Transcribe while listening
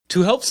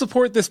To help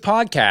support this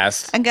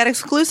podcast and get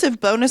exclusive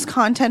bonus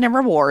content and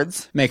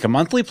rewards, make a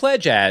monthly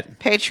pledge at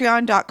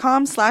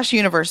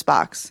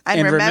patreon.com/universebox.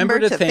 And remember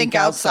to think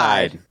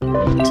outside.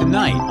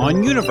 Tonight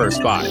on Universe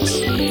Box.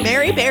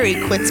 Mary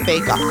Berry quits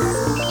Bake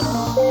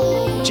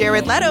Off.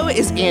 Jared Leto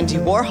is Andy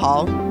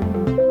Warhol.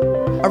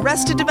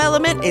 Arrested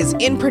Development is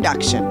in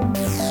production.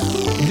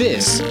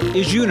 This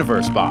is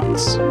Universe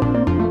Box.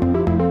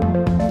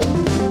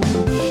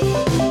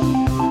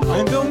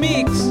 I'm Bill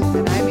Meeks.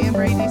 And I'm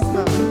Amber A.D.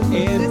 Simone.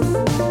 And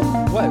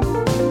what?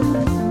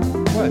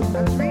 I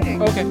was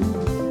reading. Okay.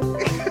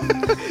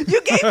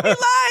 You gave me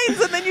lines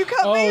and then you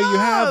cut me off. Oh, you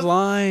have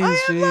lines. I have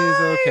Jeez,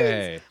 lines.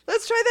 okay.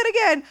 Let's try that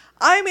again.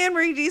 I'm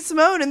Anne-Marie D.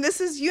 Simone, and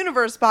this is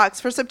Universe Box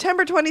for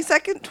September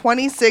 22nd,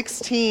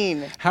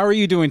 2016. How are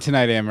you doing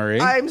tonight, Anne-Marie?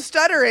 I'm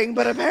stuttering,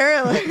 but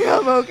apparently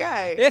I'm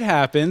okay. It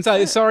happens.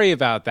 Sorry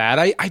about that.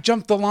 I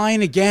jumped the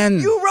line again.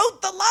 You wrote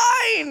the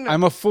line!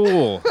 I'm a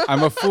fool.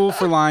 I'm a fool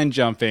for line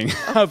jumping.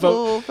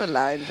 Fool for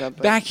line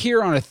jumping. Back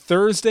here on a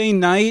Thursday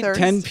night,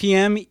 10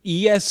 p.m.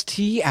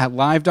 EST at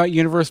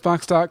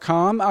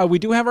live.universebox.com. We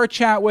do have our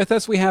chat with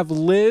us. We have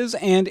Liz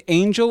and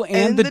Angel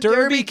and the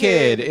Derby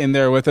Kid in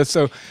there with us.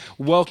 So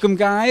welcome,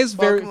 guys.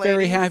 Welcome,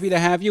 very ladies. happy to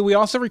have you. We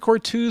also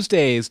record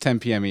Tuesdays, 10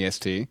 p.m.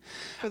 EST.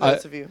 For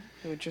those of you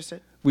who are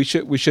interested. We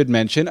should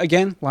mention,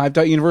 again,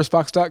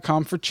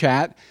 live.universebox.com for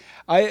chat.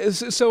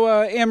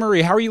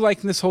 Anne-Marie, how are you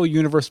liking this whole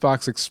Universe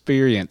Box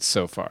experience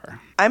so far?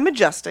 I'm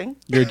adjusting.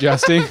 You're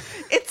adjusting?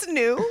 It's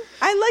new.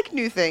 I like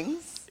new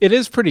things. It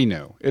is pretty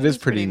new. It is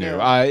pretty new.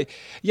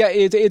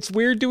 It's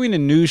weird doing a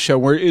news show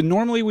where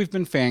normally we've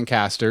been fan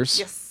casters.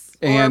 Yes.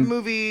 And or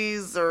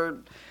movies or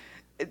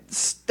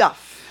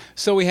stuff.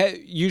 So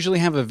we usually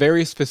have a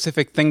very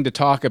specific thing to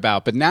talk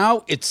about, but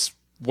now it's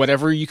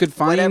whatever you could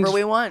find. Whatever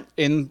we want.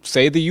 In,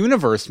 say, the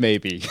universe,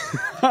 maybe.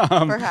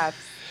 Perhaps.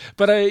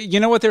 But you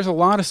know what? There's a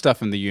lot of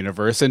stuff in the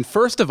universe. And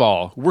first of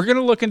all, we're going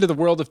to look into the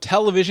world of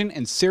television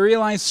and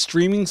serialized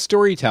streaming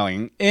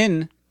storytelling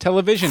in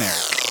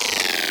Televisionary.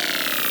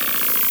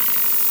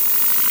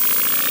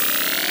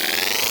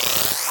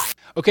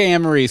 Okay,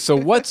 Anne-Marie, so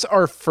what's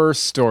our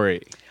first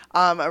story?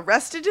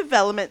 Arrested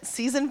Development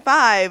Season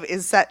 5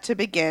 is set to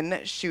begin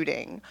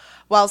shooting.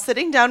 While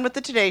sitting down with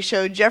the Today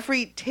Show,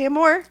 Jeffrey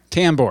Tambor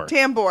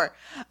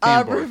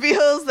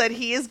reveals that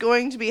he is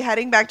going to be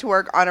heading back to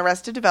work on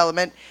Arrested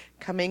Development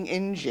coming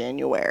in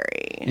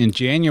January. In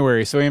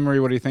January. So, Anne-Marie,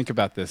 what do you think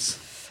about this?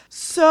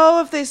 So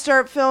if they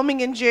start filming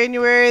in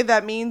January,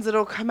 that means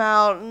it'll come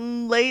out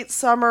in late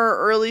summer,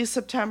 early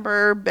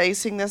September,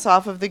 basing this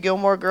off of the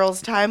Gilmore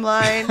Girls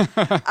timeline.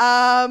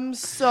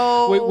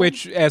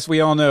 Which, as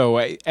we all know,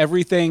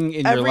 everything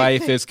in your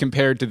life is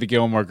compared to the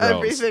Gilmore Girls.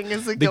 Everything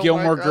is the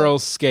Gilmore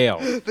Girls scale.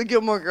 The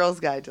Gilmore Girls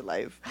Guide to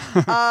Life.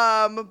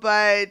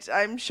 But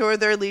I'm sure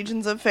there are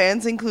legions of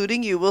fans,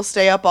 including you, will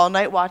stay up all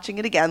night watching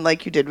it again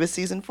like you did with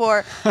Season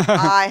 4.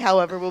 I,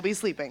 however, will be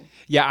sleeping.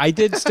 Yeah, I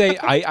did stay.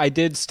 I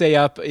did stay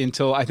up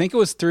until I think it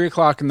was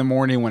 3:00 in the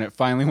morning when it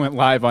finally went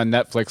live on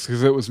Netflix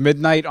because it was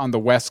midnight on the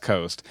West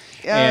Coast.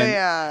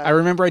 Yeah. I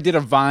remember I did a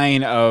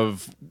Vine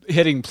of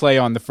hitting play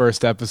on the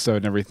first episode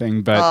and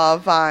everything. But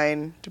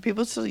Vine. Do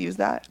people still use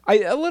that?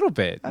 A little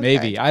bit,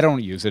 maybe. I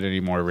don't use it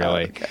anymore,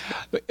 really. Okay.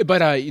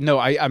 But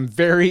I'm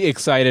very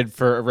excited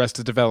for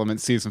Arrested Development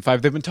Season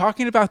 5. They've been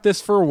talking about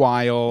this for a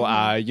while.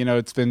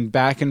 It's been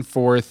back and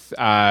forth.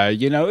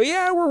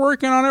 We're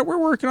working on it. We're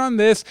working on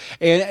this.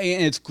 And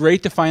it's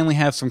great to finally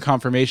have some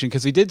confirmation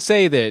because he did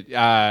say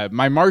that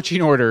my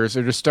marching orders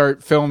are to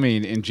start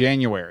filming in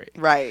January.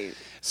 Right.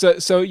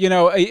 So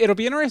it'll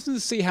be interesting to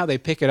see how they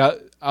pick it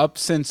up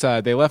since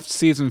they left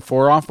Season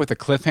 4 off with a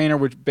cliffhanger,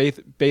 which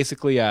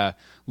basically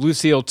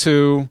Lucille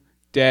 2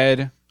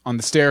 dead on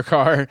the stair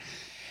car.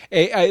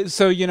 I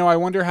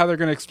wonder how they're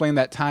going to explain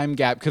that time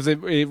gap because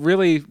it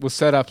really was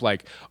set up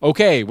like,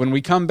 okay, when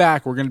we come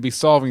back, we're going to be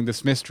solving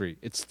this mystery.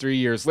 It's 3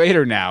 years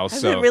later now.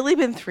 Has it really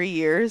been 3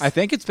 years? I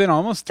think it's been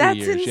almost 3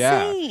 years. That's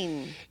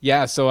insane.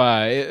 Yeah. So,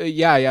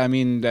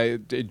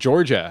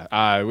 Georgia.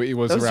 It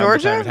was around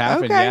Georgia? the time it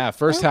happened. Okay. Yeah,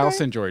 first house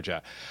in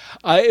Georgia.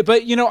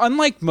 But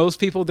unlike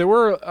most people, there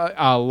were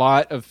a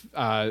lot of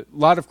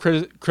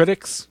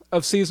critics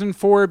of Season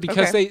 4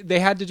 because they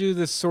had to do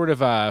this sort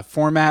of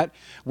format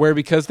where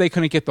because they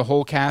couldn't get the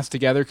whole cast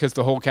together because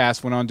the whole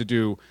cast went on to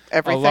do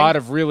a lot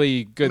of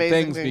really good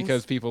things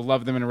because people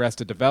love them in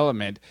Arrested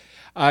Development.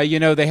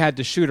 They had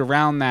to shoot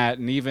around that,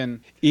 and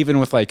even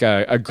with like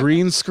a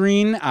green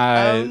screen,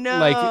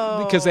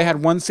 because they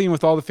had one scene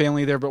with all the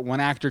family there, but one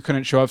actor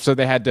couldn't show up, so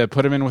they had to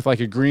put him in with like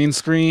a green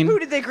screen. Who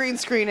did they green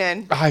screen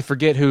in? I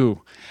forget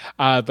who,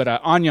 but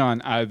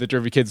Anyan, the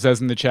Derby Kid,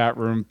 says in the chat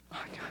room.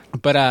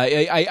 But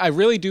I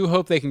really do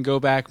hope they can go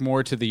back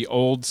more to the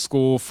old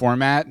school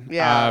format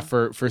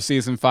for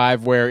Season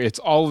 5, where it's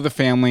all of the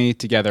family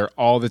together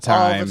all the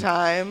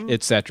time,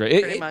 etc.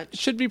 It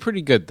should be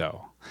pretty good,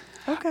 though.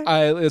 Okay.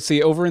 Let's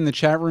see. Over in the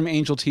chat room,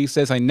 Angel T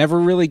says, I never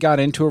really got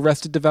into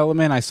Arrested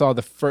Development. I saw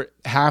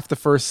half the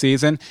first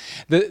season.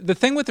 The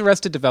thing with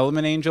Arrested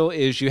Development, Angel,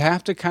 is you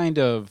have to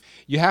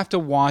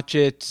watch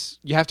it.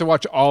 You have to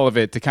watch all of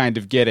it to kind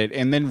of get it.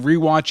 And then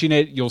rewatching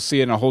it, you'll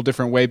see it in a whole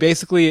different way.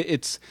 Basically,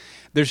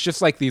 there's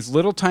just like these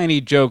little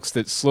tiny jokes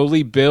that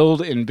slowly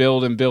build and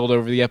build and build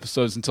over the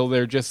episodes until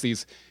they're just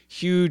these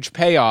huge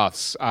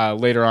payoffs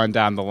later on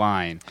down the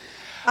line.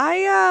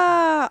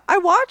 I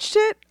watched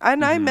it,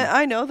 and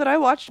I know that I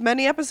watched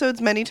many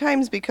episodes many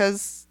times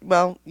because,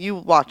 well, you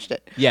watched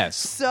it. Yes.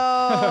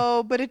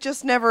 So, but it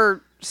just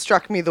never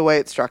struck me the way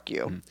it struck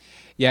you.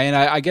 Yeah, and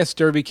I guess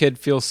Derby Kid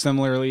feels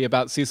similarly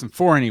about season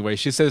 4 anyway.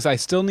 She says, I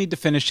still need to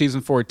finish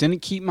season 4. It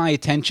didn't keep my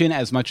attention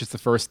as much as the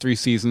first 3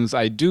 seasons.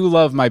 I do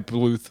love my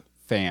Bluth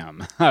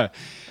fam.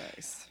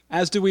 Nice.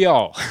 As do we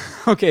all.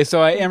 Okay,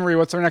 so Emery,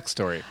 what's our next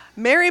story?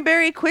 Mary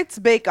Berry quits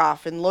Bake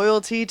Off in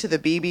loyalty to the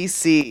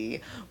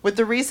BBC. With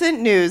the recent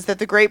news that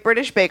the Great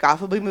British Bake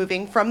Off will be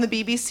moving from the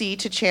BBC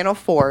to Channel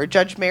 4,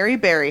 Judge Mary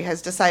Berry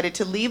has decided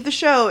to leave the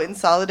show in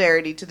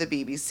solidarity to the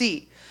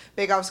BBC.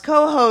 Bake Off's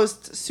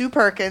co-hosts Sue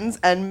Perkins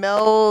and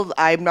Mel,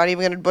 I'm not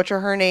even going to butcher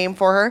her name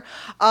for her,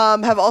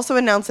 have also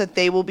announced that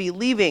they will be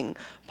leaving.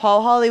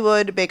 Paul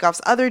Hollywood, Bake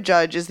Off's other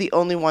judge, is the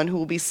only one who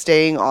will be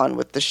staying on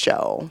with the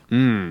show.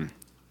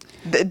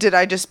 Did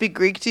I just speak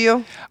Greek to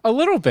you? A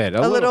little bit.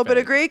 A little bit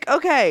of Greek?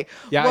 Okay.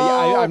 Yeah,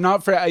 well, I'm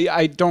not.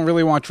 I don't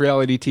really watch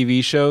reality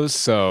TV shows,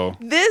 so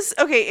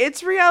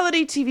it's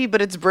reality TV,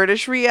 but it's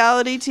British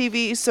reality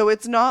TV, so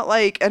it's not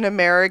like an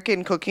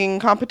American cooking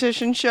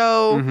competition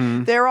show.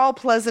 Mm-hmm. They're all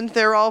pleasant,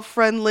 they're all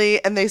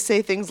friendly, and they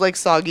say things like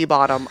soggy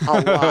bottom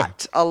a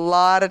lot. A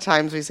lot of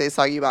times we say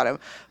soggy bottom,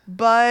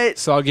 but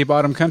Soggy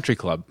Bottom Country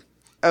Club.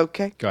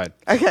 Okay. Go ahead.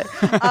 Okay.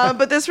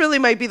 But this really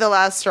might be the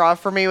last straw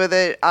for me with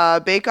it.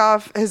 Bake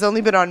Off has only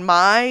been on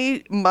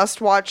my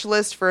must-watch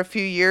list for a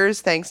few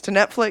years, thanks to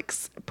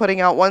Netflix putting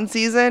out one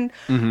season.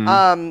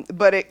 Mm-hmm.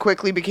 But it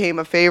quickly became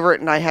a favorite,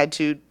 and I had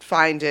to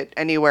find it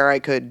anywhere I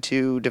could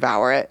to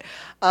devour it.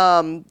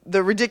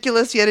 The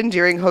ridiculous yet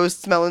endearing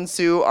hosts Mel and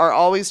Sue are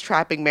always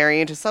trapping Mary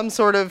into some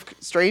sort of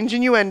strange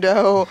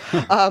innuendo.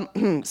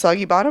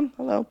 Soggy bottom?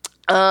 Hello.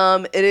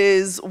 It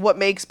is what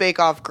makes Bake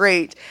Off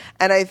great.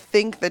 And I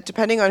think that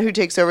depending on who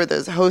takes over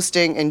those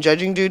hosting and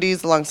judging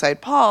duties alongside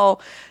Paul,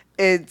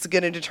 it's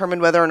going to determine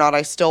whether or not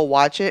I still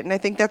watch it. And I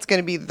think that's going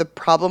to be the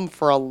problem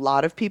for a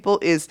lot of people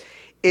is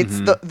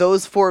it's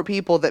those 4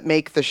 people that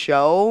make the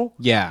show.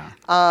 Yeah.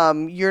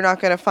 You're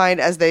not going to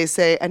find, as they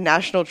say, a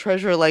national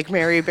treasure like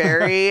Mary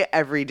Berry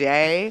every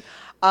day.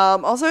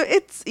 Also,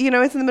 it's in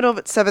the middle of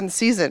its 7th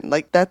season.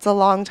 Like, that's a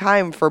long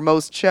time for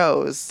most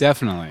shows.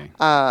 Definitely.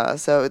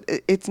 So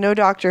it's no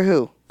Doctor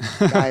Who,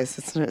 guys.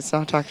 It's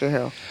not Doctor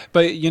Who.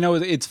 But,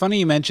 it's funny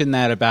you mentioned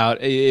that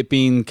about it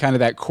being kind of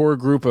that core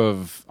group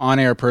of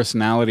on-air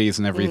personalities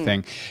and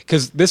everything.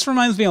 Because this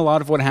reminds me a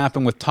lot of what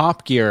happened with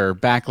Top Gear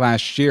back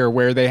last year,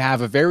 where they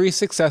have a very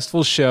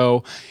successful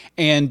show,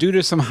 and due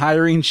to some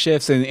hiring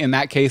shifts, in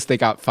that case, they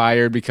got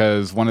fired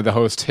because one of the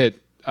hosts hit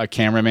a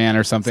cameraman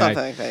or something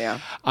like that,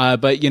 yeah.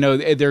 But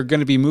they're going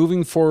to be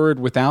moving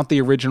forward without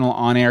the original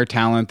on-air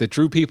talent that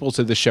drew people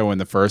to the show in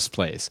the first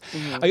place.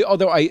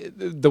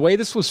 Mm-hmm. The way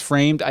this was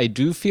framed, I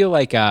do feel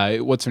like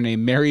what's her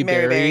name, Mary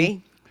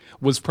Berry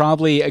was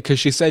probably because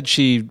she said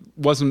she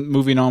wasn't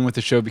moving on with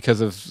the show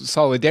because of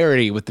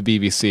solidarity with the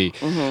BBC.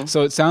 Mm-hmm.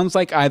 So it sounds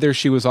like either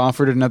she was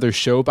offered another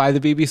show by the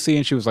BBC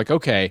and she was like,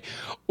 okay,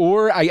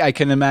 or I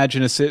can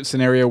imagine a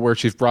scenario where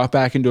she's brought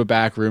back into a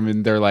back room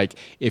and they're like,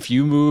 if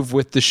you move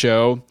with the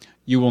show,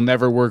 you will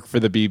never work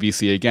for the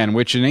BBC again,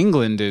 which in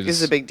England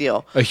is a big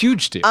deal. A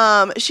huge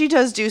deal. She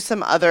does do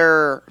some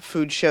other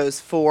food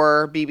shows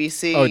for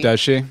BBC. Oh, does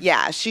she?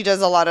 Yeah, she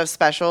does a lot of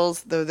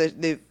specials, though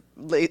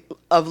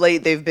of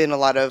late they've been a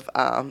lot of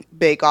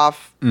Bake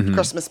Off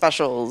Christmas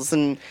specials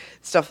and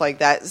stuff like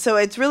that. So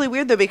it's really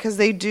weird though because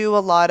they do a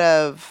lot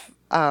of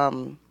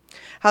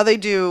how they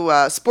do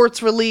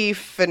sports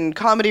relief and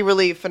comedy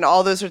relief and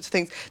all those sorts of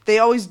things. They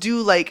always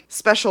do like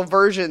special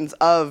versions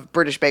of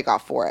British Bake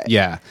Off for it.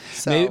 Yeah,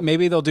 so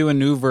maybe they'll do a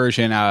new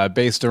version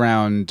based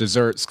around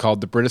desserts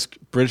called the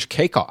British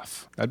Cake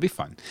Off. That'd be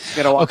fun.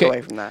 Gonna walk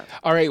away from that.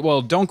 All right,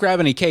 well, don't grab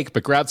any cake,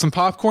 but grab some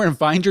popcorn and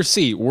find your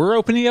seat. We're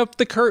opening up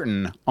the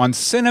curtain on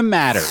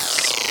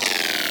Cinematters.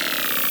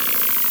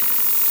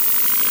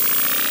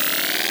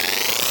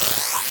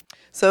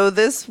 So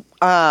this,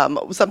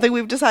 something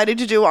we've decided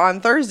to do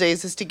on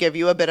Thursdays is to give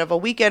you a bit of a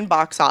weekend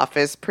box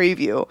office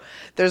preview.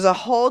 There's a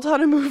whole ton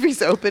of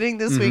movies opening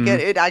this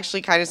weekend. It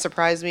actually kind of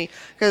surprised me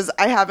because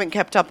I haven't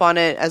kept up on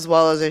it as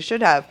well as I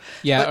should have.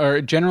 Yeah, or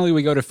generally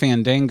we go to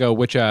Fandango,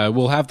 which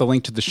we'll have the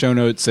link to the show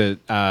notes at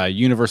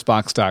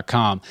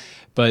universebox.com.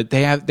 But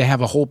they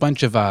have a whole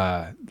bunch of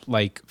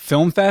like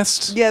film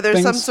fest. Yeah, there's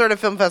things. some sort of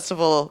film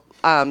festival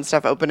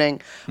stuff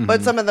opening.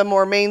 But some of the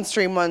more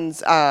mainstream ones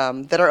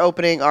that are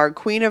opening are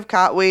Queen of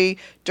Katwe,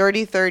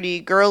 Dirty 30,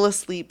 Girl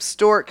Asleep,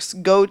 Storks,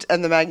 Goat,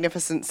 and The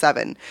Magnificent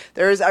Seven.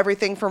 There is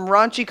everything from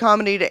raunchy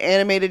comedy to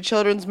animated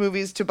children's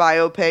movies to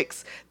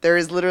biopics. There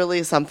is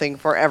literally something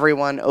for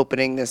everyone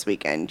opening this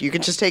weekend. You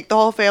can just take the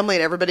whole family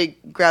and everybody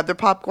grab their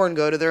popcorn,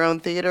 go to their own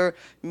theater,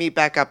 meet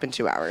back up in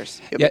 2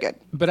 hours. It'll be good.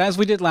 But as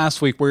we did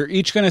last week, we're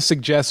each going to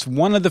suggest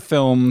one of the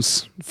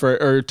films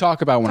or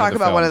talk about one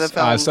of the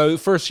films. So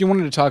first, you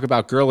wanted to talk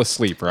about Girl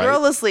Asleep, right?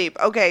 Girl Asleep.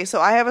 Okay,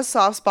 so I have a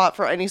soft spot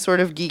for any sort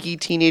of geeky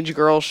teenage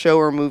girl show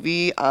or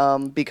movie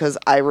because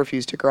I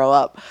refuse to grow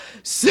up.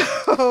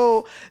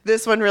 So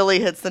this one really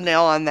hits the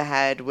nail on the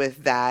head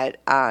with that.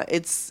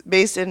 It's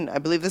based in, I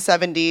believe, the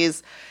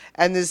 70s.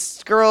 And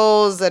this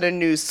girl's at a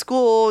new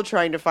school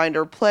trying to find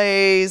her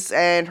place,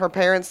 and her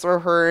parents throw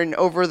her an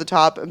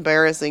over-the-top,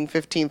 embarrassing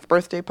 15th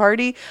birthday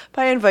party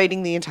by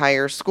inviting the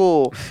entire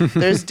school.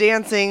 There's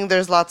dancing,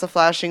 there's lots of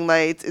flashing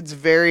lights. It's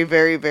very,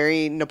 very,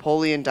 very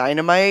Napoleon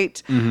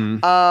Dynamite,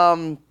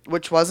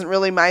 which wasn't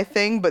really my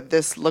thing, but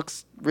this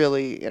looks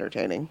really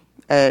entertaining.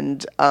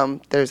 And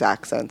there's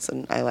accents,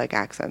 and I like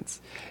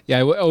accents.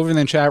 Yeah, over in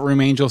the chat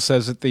room, Angel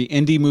says that the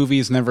indie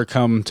movies never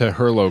come to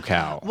her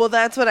locale. Well,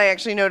 that's what I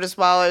actually noticed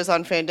while I was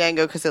on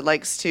Fandango, because it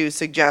likes to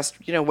suggest,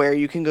 where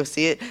you can go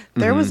see it.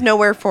 There was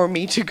nowhere for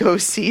me to go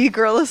see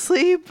Girl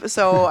Asleep,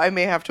 so I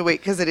may have to wait,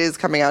 because it is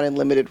coming out in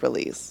limited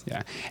release.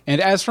 Yeah, and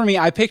as for me,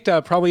 I picked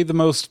up probably the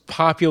most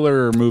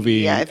popular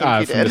movie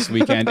from this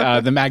weekend,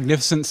 The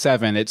Magnificent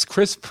Seven. It's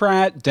Chris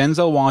Pratt,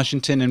 Denzel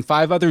Washington, and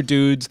 5 other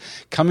dudes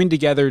coming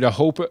together to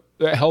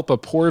help a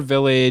poor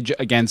village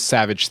against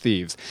savage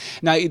thieves.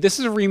 Now, this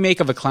is a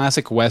remake of a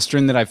classic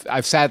Western that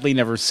I've sadly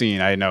never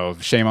seen. I know,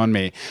 shame on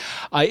me.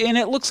 And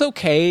it looks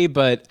okay,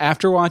 but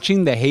after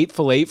watching The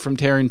Hateful Eight from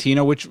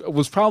Tarantino, which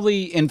was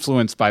probably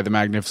influenced by The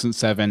Magnificent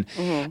Seven,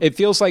 it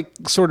feels like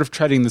sort of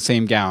treading the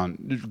same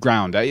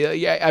ground.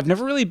 I've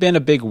never really been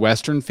a big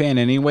Western fan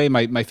anyway.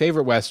 My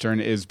favorite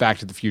Western is Back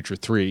to the Future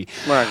 3.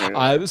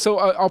 So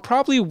I'll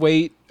probably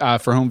wait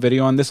for home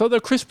video on this, although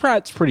Chris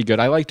Pratt's pretty good.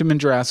 I liked him in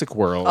Jurassic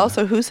World.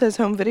 Also, who says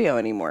home video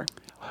anymore?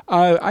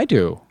 I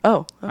do.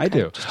 Oh, okay. I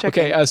do.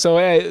 Okay,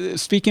 so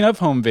speaking of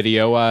home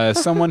video,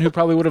 someone who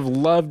probably would have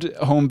loved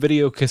home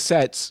video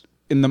cassettes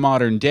in the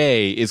modern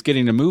day is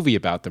getting a movie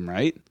about them,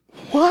 right?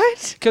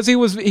 What? Because he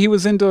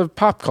was into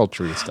pop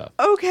culture stuff.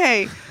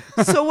 Okay.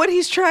 So what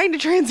he's trying to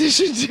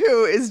transition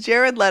to is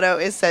Jared Leto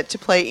is set to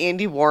play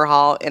Andy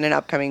Warhol in an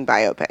upcoming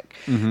biopic.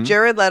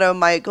 Jared Leto,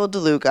 Michael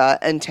DeLuca,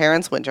 and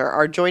Terrence Winter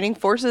are joining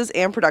forces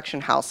and production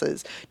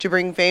houses to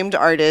bring famed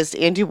artist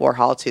Andy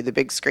Warhol to the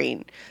big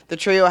screen. The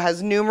trio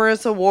has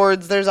numerous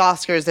awards. There's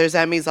Oscars, there's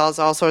Emmys,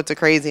 all sorts of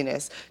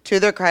craziness to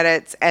their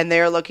credits, and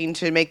they're looking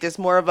to make this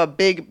more of a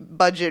big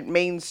budget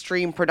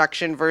mainstream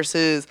production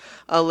versus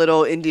a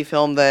little indie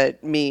film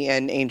that me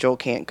and Angel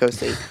can't go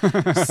see.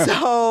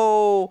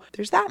 So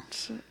there's that.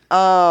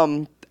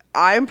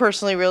 I'm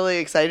personally really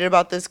excited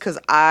about this because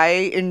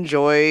I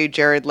enjoy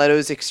Jared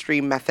Leto's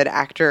extreme method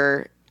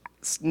actor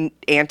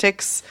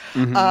antics.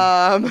 We've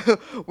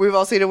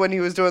all seen it when he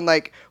was doing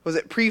was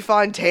it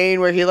Prefontaine,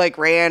 where he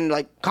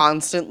ran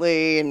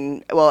constantly,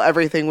 and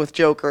everything with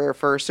Joker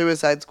for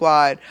Suicide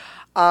Squad.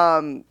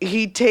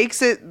 He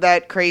takes it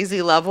that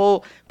crazy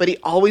level, but he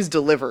always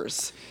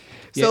delivers.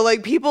 Yeah. So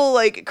people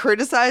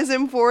criticize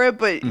him for it,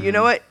 but you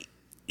know what?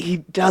 He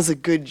does a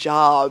good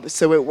job,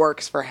 so it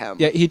works for him.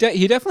 Yeah, he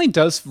definitely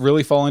does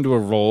really fall into a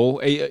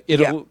role.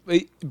 It'll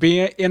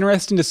be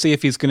interesting to see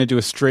if he's going to do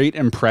a straight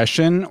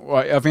impression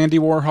of Andy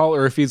Warhol,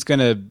 or if he's going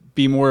to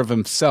be more of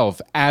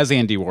himself as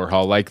Andy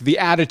Warhol, like the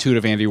attitude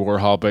of Andy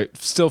Warhol, but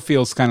still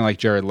feels kind of like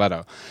Jared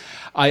Leto.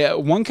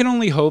 One can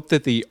only hope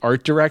that the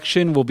art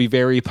direction will be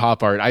very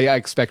pop art. I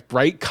expect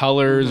bright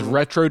colors,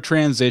 retro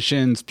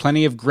transitions,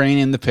 plenty of grain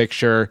in the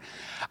picture.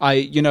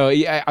 I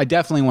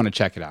definitely want to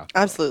check it out.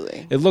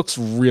 Absolutely. It looks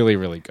really,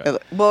 really good.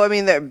 Well, I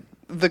mean,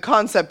 the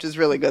concept is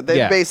really good.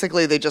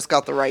 They just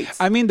got the rights.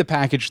 I mean, the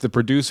package, the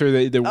producer,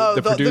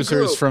 the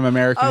producers from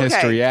American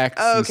History X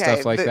and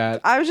stuff like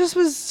that. I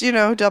was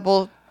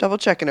double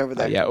checking over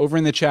there. Over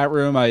in the chat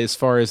room, as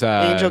far as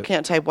Angel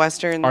can't type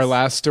Westerns. Our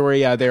last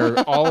story, they're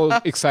all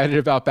excited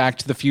about Back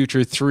to the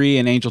Future 3,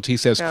 and Angel T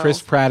says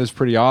Chris Pratt is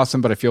pretty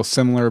awesome, but I feel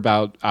similar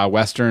about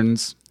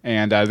Westerns.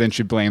 And then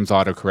she blames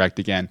autocorrect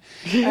again,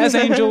 as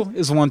Angel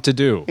is wont to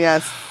do.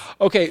 Yes.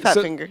 Okay. Fat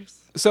fingers.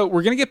 So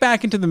we're going to get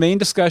back into the main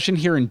discussion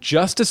here in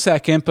just a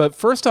second. But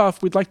first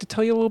off, we'd like to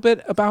tell you a little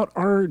bit about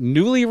our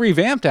newly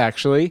revamped,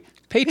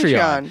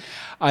 Patreon.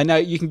 Now,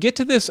 you can get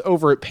to this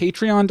over at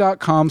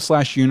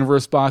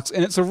patreon.com/universebox,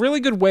 and it's a really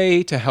good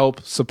way to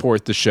help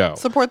support the show.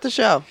 Support the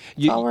show.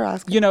 That's all we're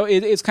asking.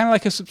 It's kind of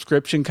like a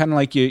subscription, kind of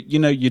like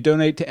you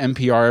donate to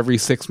NPR every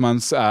 6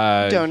 months.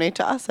 Donate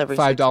to us every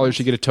 $5,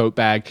 you get a tote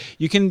bag.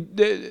 You can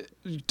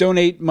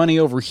donate money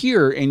over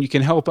here, and you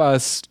can help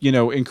us,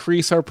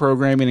 increase our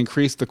programming,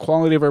 increase the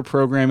quality of our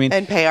programming.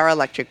 And pay our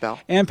electric bill.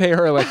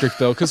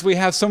 Because we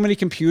have so many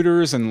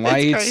computers and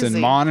lights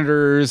and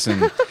monitors.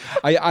 And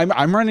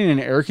I'm running an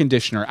air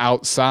conditioner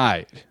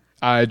outside.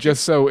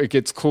 just so it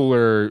gets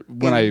cooler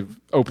when I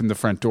open the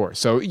front door.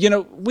 So,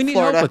 we need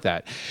help with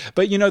that.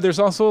 But, there's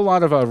also a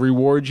lot of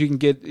rewards you can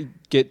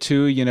get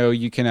to.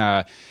 You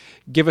can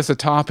give us a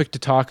topic to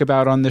talk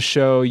about on the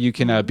show. You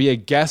can be a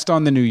guest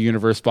on the New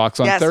Universe Box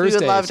on Thursdays.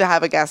 Yes, we would love to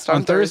have a guest on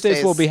Thursdays. On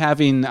Thursdays, we'll be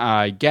having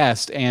a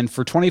guest, and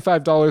for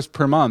 $25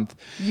 per month...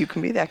 You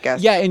can be that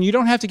guest. Yeah, and you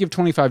don't have to give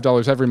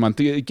 $25 every month.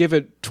 You give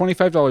it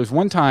 $25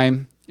 one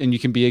time, and you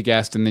can be a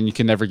guest, and then you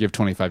can never give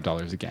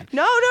 $25 again.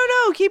 No.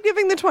 Keep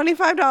giving the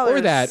 $25.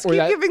 Or that. Keep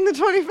giving the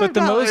 $25. But the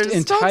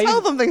most don't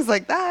tell them things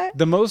like that.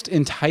 The most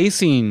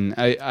enticing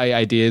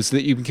idea is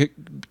that you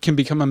can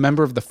become a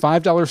member of the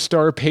 $5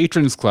 Star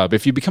Patrons Club.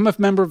 If you become a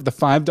member of the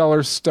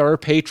 $5 Star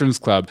Patrons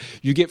Club,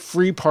 you get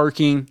free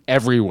parking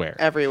everywhere.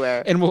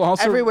 And we'll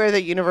also... Everywhere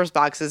that Universe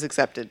Box is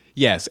accepted.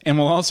 Yes, and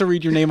we'll also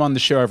read your name on the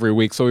show every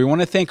week. So we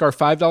want to thank our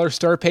 $5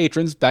 Star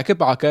patrons, Becca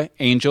Baca,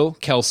 Angel,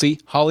 Kelsey,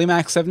 Holly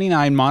Mac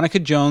 79, Monica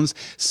Jones,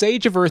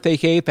 Sage of Earth,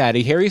 a.k.a.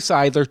 Patty, Harry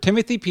Seidler,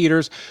 Timothy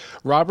Peters,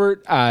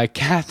 Robert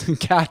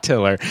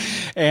Cattiller,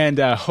 and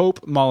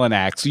Hope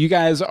Molinax. So you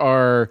guys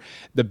are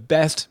the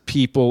best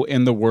people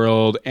in the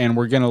world, and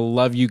we're going to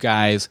love you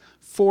guys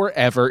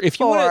forever. If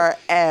you want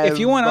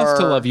us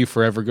to love you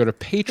forever, go to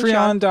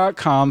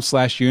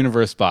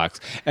patreon.com/universebox.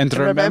 And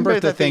remember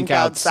to think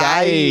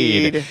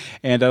outside.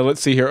 And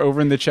let's see here,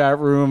 over in the chat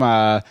room,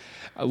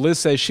 Liz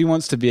says she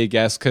wants to be a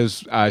guest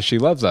because she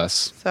loves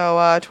us. So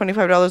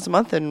 $25 a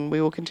month, and we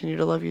will continue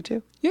to love you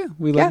too. Yeah,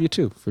 we love you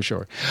too, for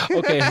sure.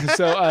 Okay,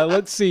 so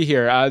let's see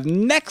here.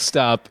 Next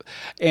up,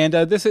 and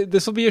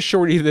this will be a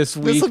shorty this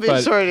week. This will be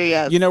a shorty,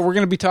 yes. We're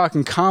going to be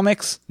talking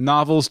comics,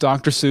 novels,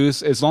 Dr.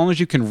 Seuss. As long as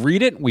you can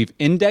read it, we've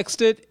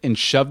indexed it and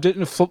shoved it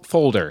in a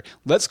folder.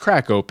 Let's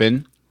crack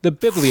open the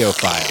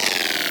Bibliophile.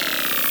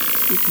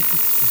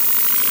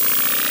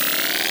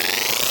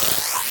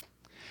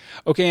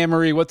 Okay,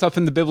 Anne-Marie, what's up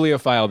in the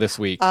Bibliophile this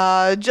week?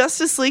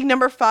 Justice League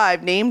number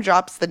 5 name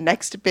drops the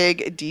next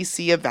big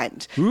DC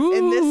event.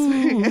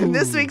 In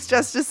this week's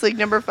Justice League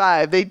number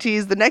 5, they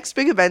tease the next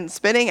big event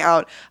spinning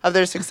out of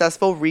their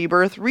successful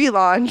Rebirth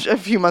relaunch a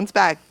few months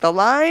back. The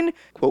line,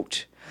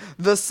 quote,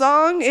 "The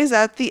song is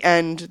at the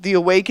end. The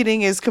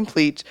awakening is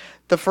complete.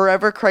 The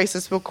forever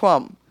crisis will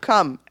come,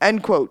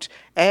 end quote."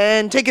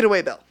 And take it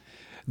away, Bill.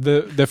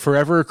 The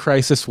forever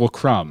crisis will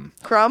crumb.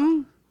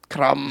 Crumbs.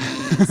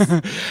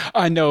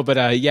 I know, but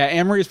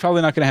Anne-Marie is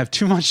probably not going to have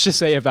too much to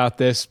say about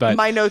this. But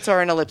my notes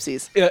are in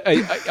ellipses.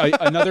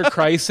 Another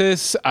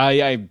crisis.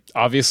 I'm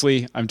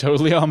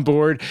totally on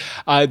board.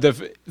 I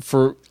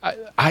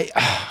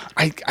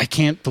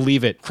can't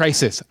believe it.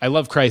 Crisis. I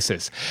love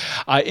Crisis.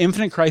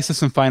 Infinite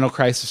Crisis and Final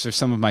Crisis are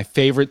some of my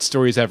favorite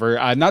stories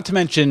ever. Not to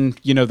mention,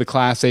 the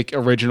classic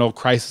original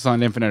Crisis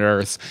on Infinite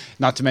Earths.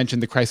 Not to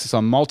mention the Crisis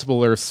on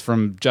Multiple Earths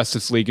from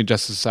Justice League and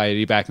Justice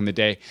Society back in the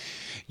day.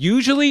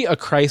 Usually a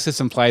crisis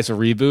implies a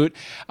reboot,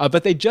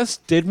 but they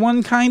just did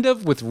one kind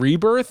of with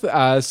Rebirth.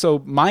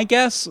 So my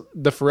guess,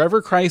 the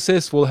Forever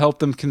Crisis will help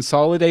them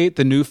consolidate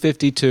the New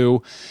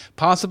 52,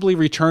 possibly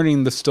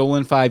returning the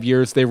stolen 5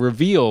 years they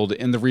revealed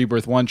in the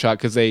Rebirth one-shot,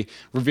 because they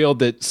revealed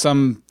that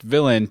some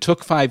villain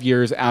took 5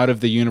 years out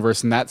of the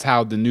universe, and that's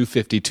how the New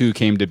 52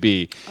 came to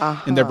be.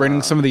 And they're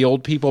bringing some of the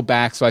old people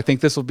back, so I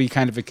think this will be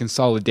kind of a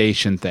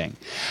consolidation thing.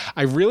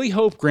 I really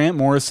hope Grant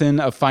Morrison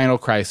of Final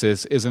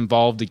Crisis is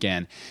involved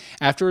again.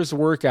 After his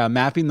work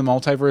mapping the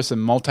multiverse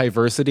and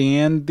Multiversity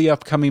and the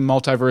upcoming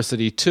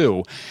Multiversity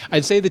 2,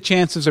 I'd say the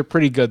chances are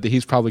pretty good that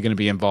he's probably going to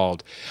be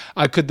involved.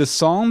 Could the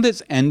song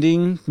that's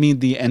ending mean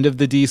the end of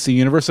the DC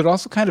universe? It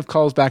also kind of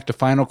calls back to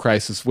Final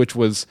Crisis, which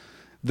was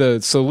the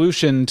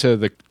solution to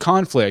the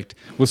conflict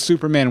with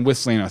Superman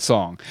whistling a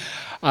song.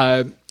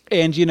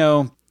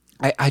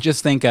 I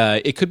just think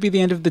it could be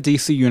the end of the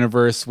DC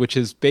universe, which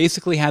has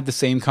basically had the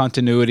same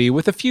continuity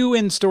with a few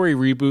in-story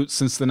reboots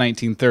since the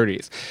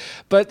 1930s.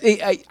 But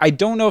I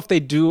don't know if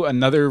they do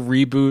another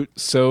reboot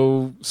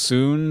so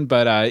soon,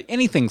 but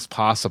anything's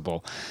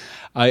possible.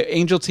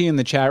 Angel T in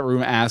the chat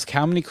room asked,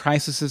 how many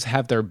crises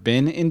have there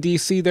been in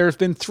DC? There's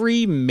been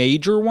 3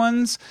 major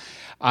ones,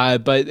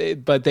 but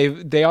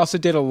they also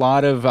did a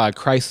lot of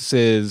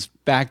crises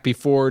back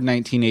before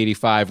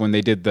 1985 when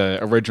they did the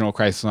original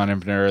Crisis on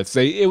Infinite Earths.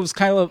 It was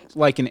kind of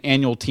like an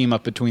annual team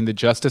up between the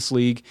Justice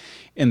League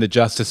and the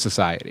Justice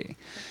Society.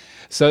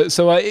 So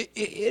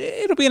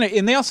it'll be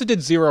and they also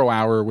did 0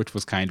 Hour, which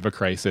was kind of a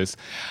crisis.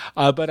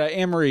 But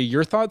Anne-Marie,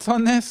 your thoughts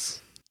on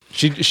this?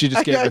 She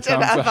just gave a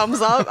thumbs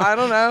up. I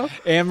don't know.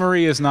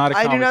 Anne-Marie is not a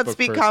comic book person. I do not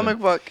speak comic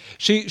book.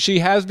 She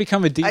has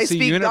become a DC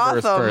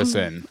Universe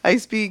person. I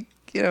speak,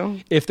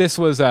 If this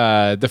was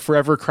the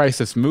Forever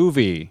Crisis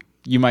movie,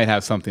 you might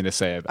have something to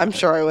say about it. I'm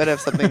sure I would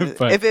have something.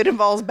 If it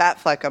involves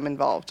Batfleck, I'm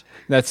involved.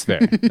 That's fair.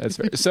 That's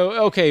fair. So,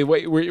 okay,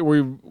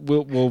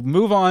 we'll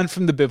move on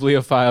from the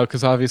Bibliophile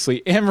because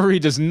obviously Anne-Marie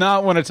does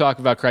not want to talk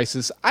about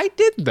Crisis. I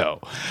did, though.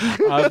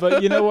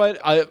 But you know what?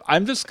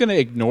 I'm just going to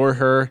ignore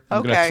her.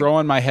 I'm going to throw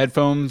on my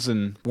headphones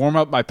and warm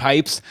up my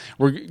pipes.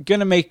 We're going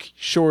to make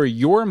sure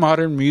your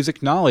modern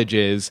music knowledge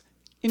is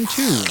in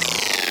tune.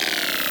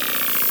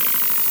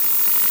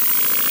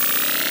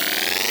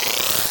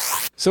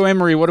 So,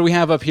 Anne-Marie, what do we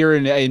have up here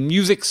in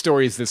music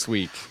stories this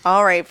week?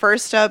 All right,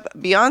 first up,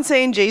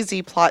 Beyonce and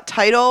Jay-Z plot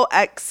Tidal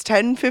X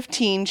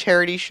 1015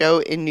 charity show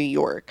in New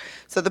York.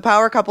 So the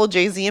power couple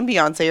Jay-Z and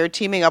Beyonce are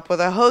teaming up with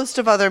a host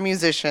of other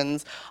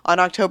musicians on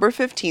October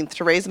 15th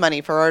to raise money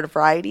for a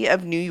variety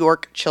of New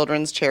York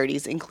children's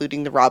charities,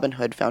 including the Robin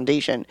Hood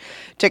Foundation.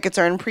 Tickets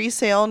are in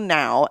pre-sale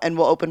now and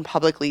will open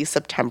publicly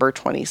September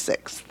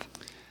 26th.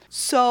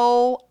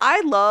 So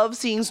I love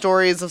seeing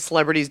stories of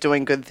celebrities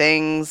doing good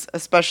things,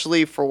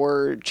 especially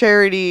for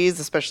charities,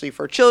 especially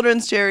for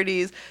children's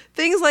charities.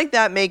 Things like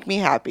that make me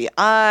happy.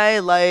 I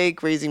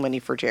like raising money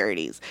for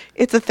charities.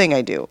 It's a thing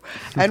I do.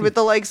 And with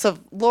the likes of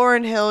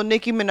Lauryn Hill,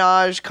 Nicki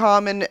Minaj,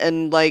 Common,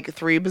 and like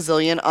 3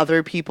 bazillion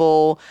other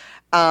people,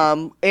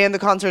 and the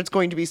concert's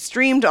going to be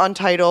streamed on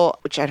Tidal,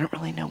 which I don't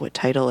really know what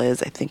Tidal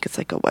is. I think it's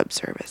like a web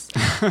service.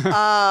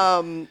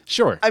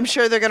 Sure. I'm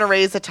sure they're going to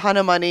raise a ton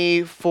of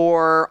money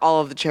for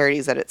all of the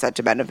charities that it's set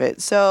to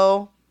benefit.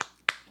 So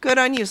good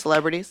on you,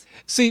 celebrities.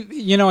 See,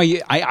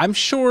 I'm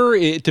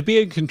sure to be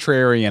a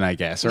contrarian, I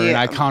guess, or an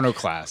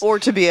iconoclast. Or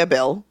to be a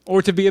Bill.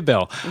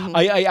 Mm-hmm.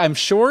 I'm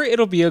sure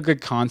it'll be a good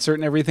concert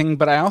and everything,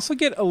 but I also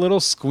get a little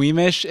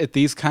squeamish at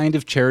these kind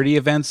of charity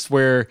events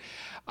where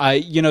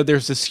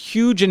there's this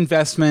huge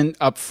investment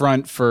up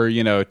front for,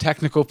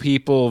 technical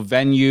people,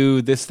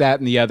 venue, this, that,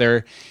 and the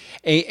other.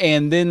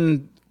 And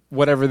then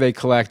whatever they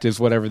collect is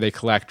whatever they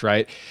collect,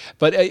 right?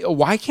 But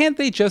why can't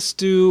they just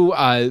do,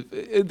 I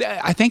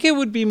think it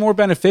would be more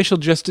beneficial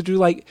just to do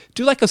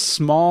like a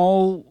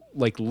small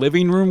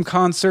living room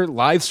concert,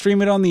 live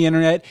stream it on the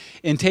internet,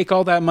 and take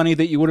all that money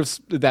that you would have,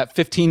 that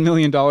 $15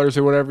 million or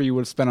whatever you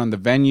would have spent on the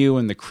venue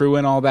and the crew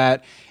and all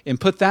that,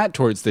 and put that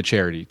towards the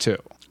charity too.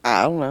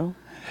 I don't know.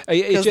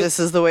 Because this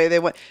is the way they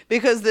want.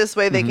 Because this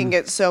way they can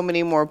get so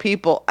many more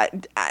people.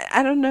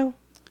 I don't know.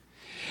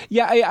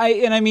 Yeah,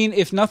 I mean,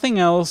 if nothing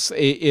else,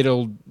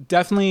 it'll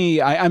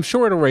definitely. I'm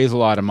sure it'll raise a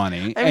lot of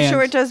money. I'm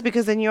sure it does,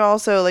 because then you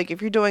also,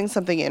 if you're doing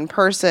something in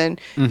person,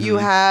 you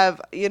have,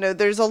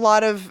 there's a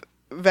lot of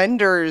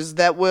vendors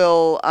that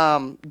will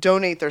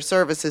donate their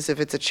services if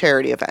it's a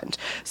charity event.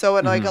 So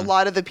a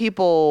lot of the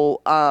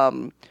people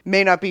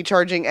may not be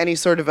charging any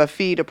sort of a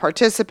fee to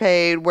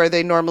participate, where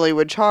they normally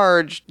would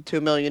charge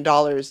 $2 million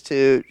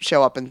to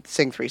show up and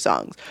sing 3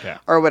 songs,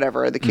 or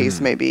whatever the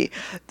case may be.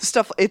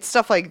 It's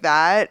stuff like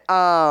that.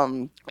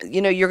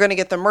 You're going to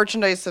get the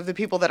merchandise of the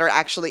people that are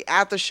actually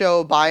at the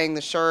show, buying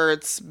the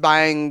shirts,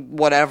 buying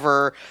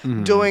whatever,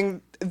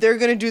 they're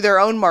going to do their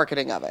own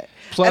marketing of it.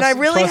 And I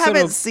really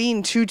haven't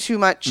seen too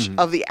much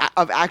of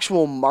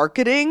actual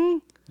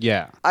marketing.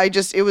 Yeah.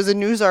 It was a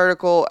news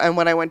article, and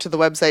when I went to the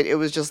website, it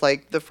was just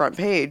the front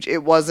page.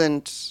 It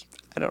wasn't,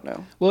 I don't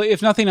know. Well,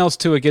 if nothing else,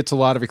 too, it gets a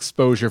lot of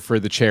exposure for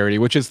the charity,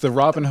 which is the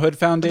Robin Hood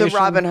Foundation. The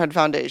Robin Hood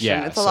Foundation.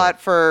 Yeah, it's a lot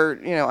for,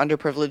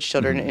 underprivileged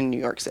children in New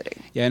York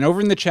City. Yeah, and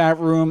over in the chat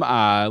room,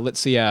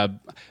 let's see,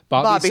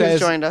 Bobby says, has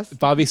joined us.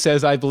 Bobby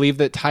says, I believe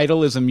that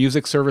Tidal is a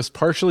music service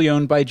partially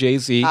owned by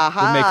Jay-Z.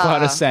 Aha. Would make a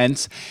lot of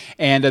sense.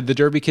 And the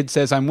Derby Kid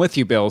says, I'm with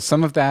you, Bill.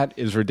 Some of that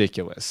is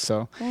ridiculous.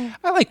 So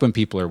I like when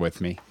people are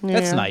with me. Yeah,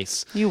 that's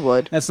nice. You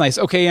would. That's nice.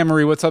 Okay,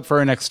 Anne-Marie, what's up for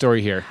our next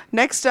story here?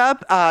 Next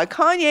up,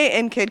 Kanye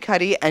and Kid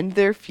Cudi end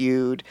their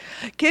feud.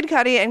 Kid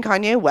Cudi and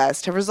Kanye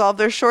West have resolved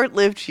their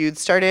short-lived feud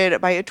started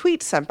by a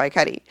tweet sent by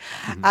Cudi.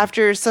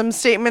 After some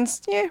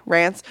statements,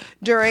 rants,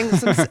 during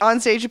some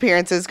onstage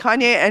appearances,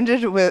 Kanye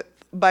ended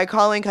by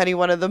calling Cudi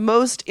one of the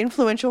most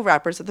influential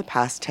rappers of the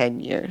past 10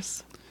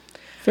 years.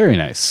 Very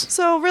nice.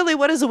 So really,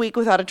 what is a week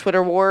without a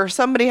Twitter war?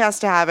 Somebody has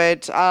to have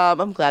it.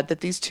 I'm glad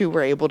that these two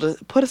were able to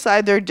put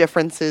aside their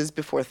differences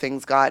before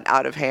things got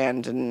out of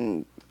hand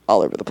and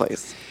all over the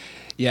place.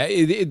 Yeah,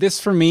 this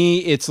for me,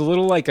 it's a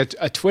little like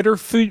a Twitter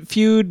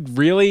feud,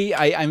 really.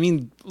 I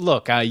mean,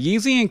 look,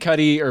 Yeezy and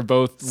Cudi are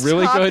both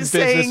really good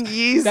business.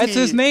 Yeezy. That's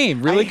his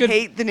name. Really good. I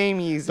hate the name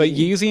Yeezy. But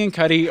Yeezy and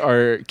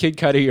Kid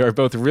Cudi are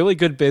both really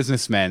good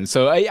businessmen.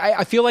 So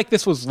I feel like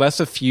this was less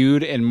a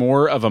feud and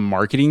more of a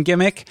marketing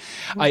gimmick.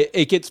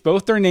 It gets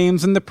both their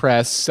names in the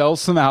press,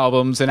 sells some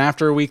albums, and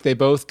after a week, they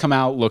both come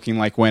out looking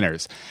like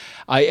winners.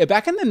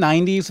 Back in the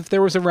 90s, if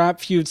there was a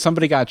rap feud,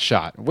 somebody got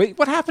shot. Wait,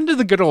 what happened to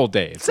the good old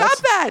days? Stop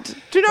that!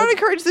 Do not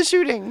encourage the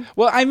shooting.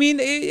 Well, I mean,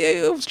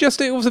 it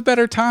was a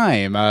better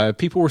time.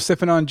 People were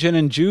sipping on gin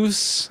and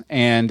juice,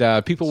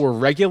 and people were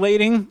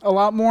regulating a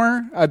lot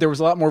more. There was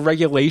a lot more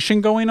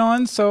regulation going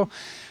on, so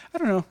I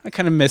don't know. I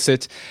kind of miss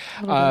it.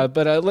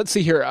 But let's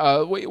see here.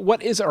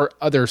 What is our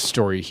other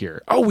story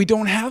here? Oh, we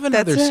don't have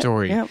another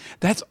story. Yep.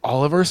 That's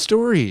all of our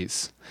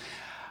stories.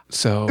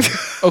 So,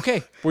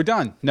 okay, we're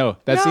done. No,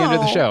 that's the end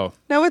of the show.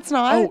 No, it's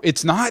not. Oh,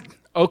 it's not?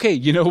 Okay,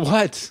 you know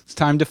what? It's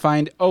time to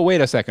find... Oh,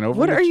 wait a second.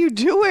 What are you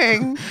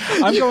doing?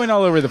 I'm going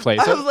all over the place.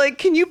 I was like,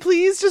 can you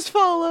please just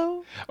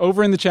follow?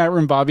 Over in the chat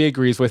room, Bobby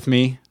agrees with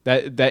me.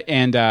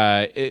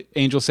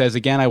 Angel says,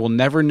 again, I will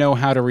never know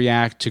how to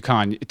react to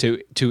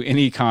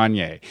any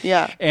Kanye.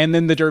 Yeah. And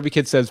then the Derby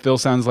Kid says, Bill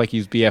sounds like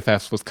he's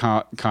BFFs with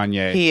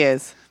Kanye. He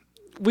is.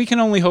 we can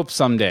only hope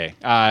someday.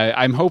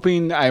 I'm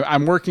hoping,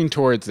 I'm working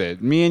towards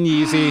it. Me and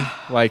Yeezy,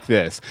 like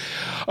this.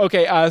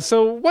 Okay,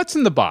 so what's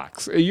in the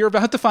box? You're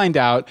about to find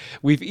out.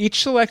 We've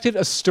each selected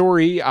a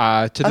story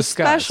to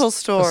discuss. Special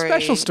story. A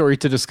special story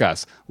to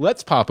discuss.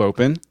 Let's pop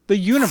open the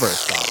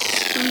universe box.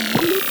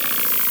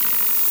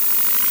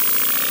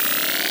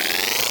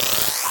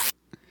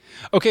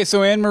 Okay,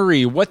 so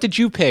Anne-Marie, what did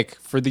you pick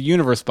for the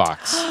universe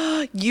box?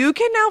 You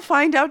can now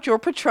find out your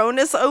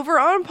Patronus over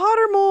on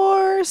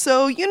Pottermore.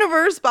 So,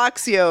 Universe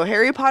Boxio,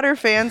 Harry Potter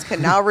fans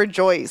can now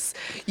rejoice.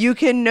 You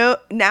can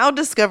now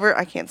discover,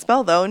 I can't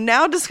spell though,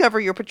 now discover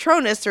your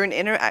Patronus through an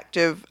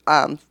interactive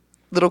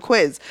little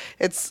quiz.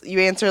 You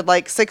answered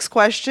like 6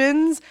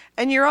 questions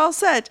and you're all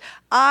set.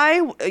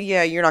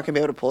 You're not going to be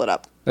able to pull it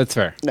up. That's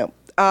fair. No.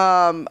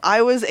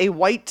 I was a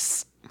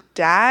white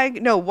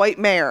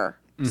mare.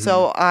 Mm-hmm.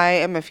 So I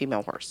am a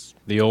female horse.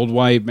 The old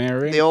white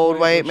mare. The old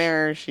white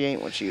mare. She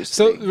ain't what she used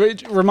to be.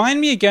 So remind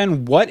me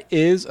again, what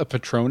is a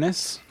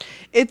Patronus?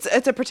 It's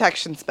a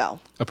protection spell.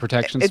 A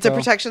protection spell? It's a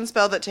protection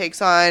spell that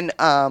takes on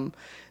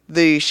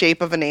the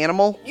shape of an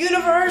animal.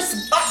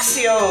 Universe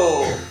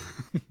Boxio!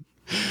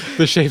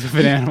 The shape of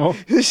an animal?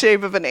 The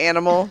shape of an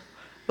animal.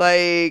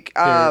 Like,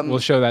 Here, we'll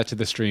show that to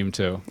the stream,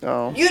 too.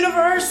 Oh.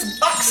 Universe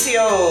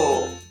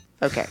Boxio!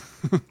 Okay.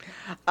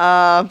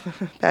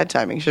 Bad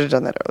timing. Should have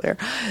done that earlier.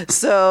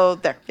 So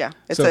there, yeah.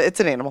 It's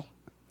an animal.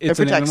 It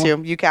protects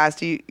you. You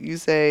cast, you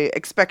say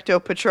expecto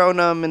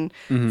patronum,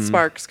 and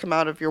sparks come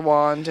out of your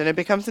wand, and it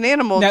becomes an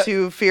animal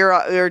to fear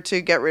or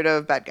to get rid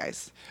of bad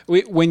guys.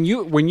 When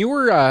you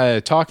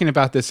were talking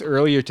about this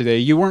earlier today,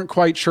 you weren't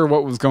quite sure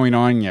what was going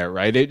on yet,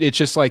 right? It's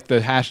just like the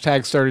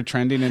hashtag started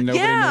trending and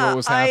nobody knew what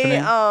was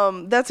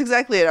happening. That's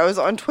exactly it. I was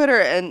on Twitter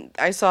and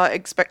I saw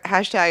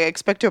hashtag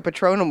expecto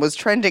patronum was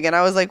trending, and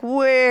I was like,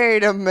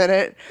 wait a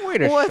minute,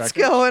 what's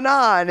going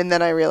on? And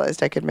then I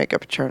realized I could make a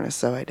Patronus,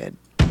 so I did.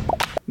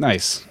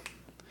 Nice.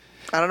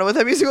 I don't know what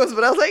that music was,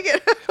 but I'll take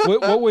it.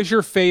 What was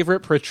your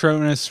favorite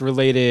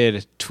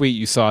Patronus-related tweet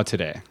you saw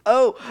today?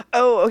 Oh,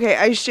 okay.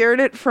 I shared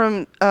it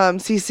from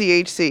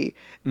CCHC.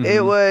 Mm-hmm.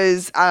 It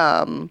was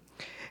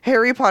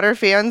Harry Potter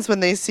fans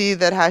when they see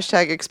that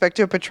hashtag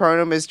expecto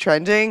patronum is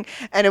trending,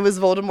 and it was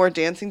Voldemort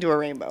dancing to a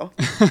rainbow.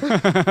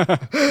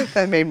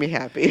 That made me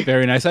happy.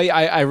 Very nice.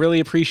 I really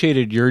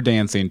appreciated your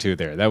dancing too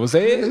there. That was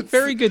a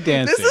very good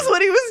dancing. This is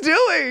what he was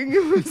doing.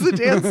 It was the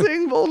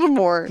dancing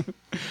Voldemort.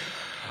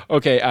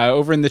 Okay,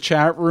 over in the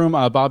chat room,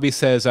 Bobby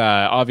says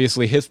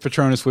obviously his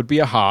Patronus would be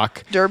a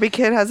hawk. Derby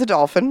Kid has a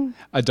dolphin.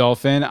 A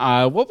dolphin.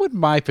 What would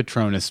my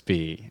Patronus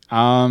be?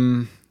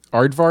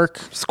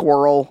 Aardvark?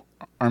 Squirrel.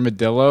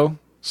 Armadillo?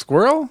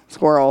 Squirrel.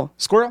 Squirrel.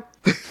 Squirrel.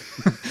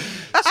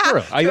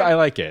 I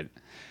like it.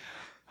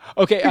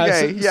 Okay,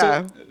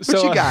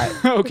 what you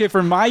got? Okay,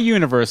 for my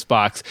universe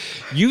box,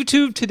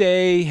 YouTube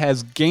today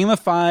has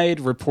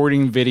gamified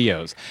reporting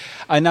videos.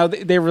 Now,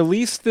 they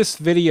released this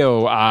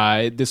video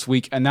this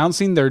week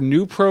announcing their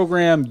new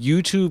program,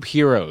 YouTube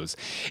Heroes.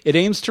 It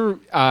aims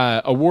to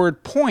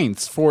award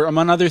points for,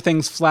 among other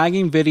things,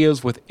 flagging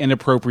videos with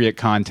inappropriate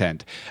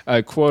content,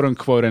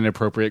 quote-unquote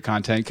inappropriate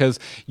content, because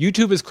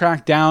YouTube has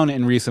cracked down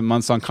in recent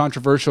months on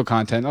controversial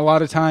content. A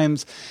lot of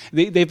times,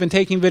 they've been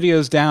taking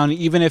videos down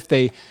even if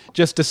they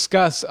just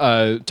discuss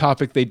a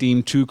topic they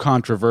deem too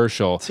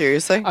controversial.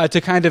 Seriously? To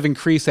kind of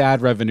increase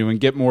ad revenue and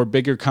get more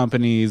bigger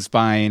companies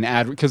buying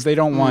ad, because they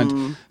don't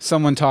want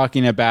someone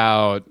talking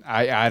about,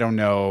 I don't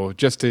know,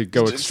 just to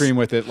go extreme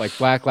with it, like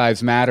Black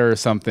Lives Matter or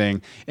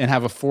something, and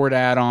have a Ford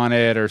ad on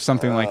it or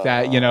something like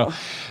that, you know.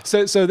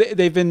 So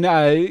they've been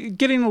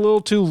getting a little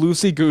too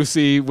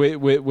loosey-goosey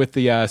with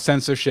the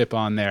censorship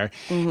on there.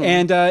 Mm-hmm.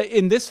 And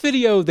in this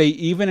video, they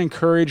even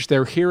encourage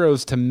their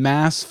heroes to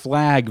mass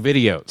flag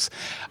videos.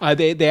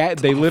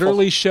 They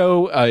literally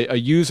show a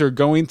user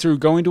going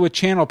to a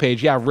channel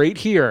page, right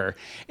here,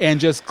 and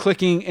just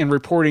clicking and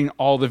reporting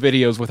all the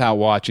videos without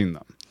watching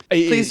them.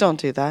 Please don't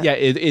do that. Yeah,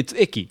 it's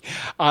icky.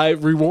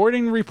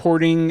 Rewarding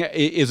reporting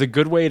is a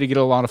good way to get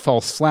a lot of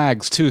false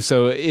flags, too.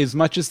 So as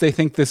much as they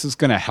think this is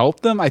going to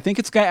help them, I think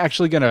it's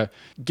actually going to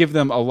give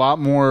them a lot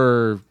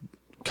more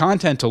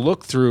content to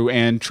look through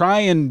and try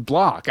and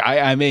block.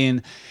 I'm a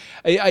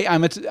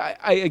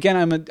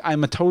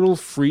total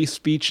free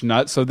speech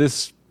nut, so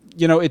this,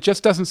 it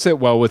just doesn't sit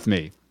well with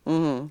me.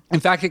 Mm-hmm. In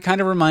fact, it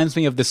kind of reminds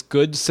me of this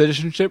good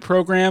citizenship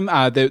program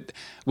that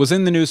was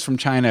in the news from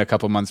China a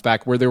couple months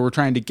back, where they were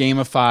trying to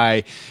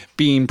gamify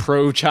being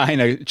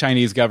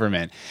pro-Chinese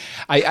government.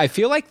 I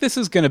feel like this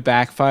is going to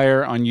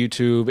backfire on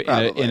YouTube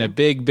in a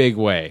big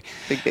way.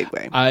 Big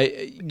way.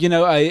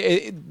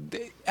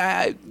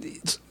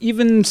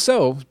 Even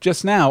so,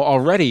 just now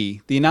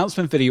already, the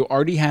announcement video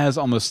already has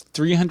almost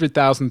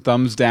 300,000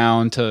 thumbs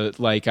down to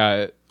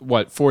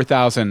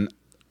 4,000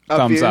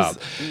 thumbs up.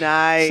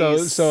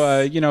 Nice. So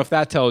if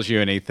that tells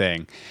you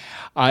anything.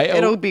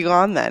 It'll be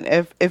gone then.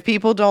 If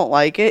people don't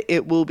like it,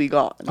 it will be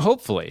gone.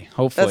 Hopefully.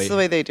 That's the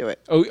way they do it.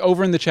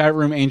 Over in the chat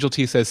room, Angel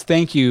T says,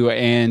 thank you,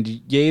 and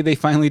yay, they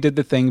finally did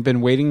the thing.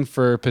 Been waiting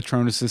for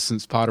Patronuses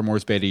since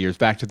Pottermore's beta years.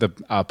 Back to the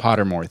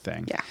Pottermore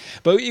thing. Yeah.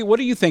 But what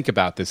do you think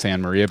about this,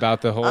 Anne-Marie,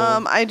 about the whole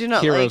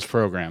Heroes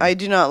program? I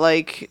do not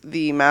like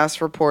the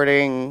mass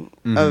reporting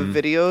of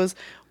videos.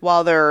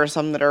 While there are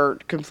some that are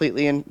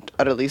completely and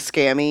utterly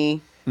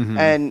scammy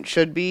and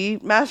should be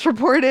mass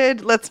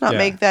reported, let's not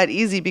make that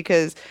easy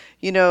because,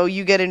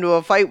 you get into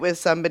a fight with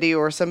somebody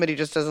or somebody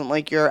just doesn't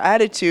like your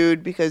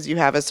attitude because you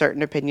have a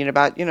certain opinion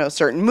about,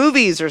 certain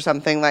movies or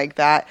something like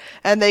that.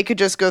 And they could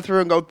just go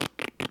through and go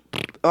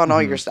on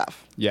all your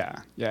stuff.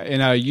 Yeah.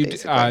 And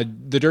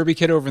the Derby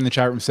Kid over in the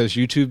chat room says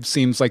YouTube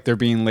seems like they're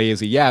being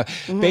lazy. Yeah.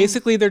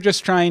 Basically, they're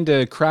just trying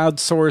to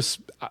crowdsource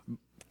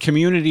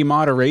community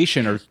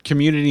moderation or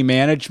community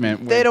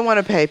management. They don't want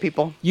to pay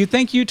people. You'd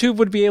think YouTube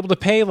would be able to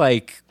pay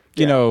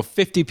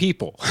 50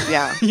 people.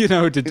 Yeah.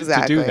 to do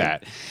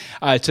that,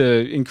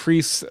 to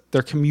increase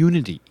their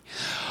community.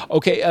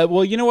 Okay,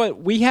 well, you know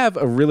what? We have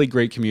a really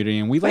great community,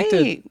 and we like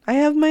to... I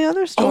have my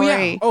other story. Oh,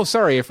 yeah. Oh,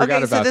 sorry, I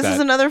forgot about that. So this is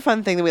another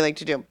fun thing that we like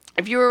to do.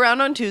 If you were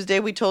around on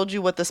Tuesday, we told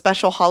you what the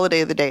special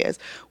holiday of the day is.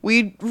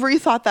 We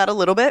rethought that a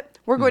little bit.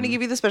 We're going to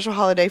give you the special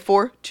holiday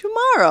for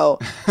tomorrow.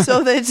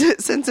 So that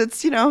since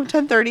it's,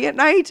 10:30 at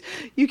night,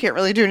 you can't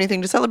really do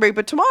anything to celebrate,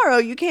 but tomorrow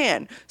you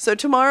can. So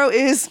tomorrow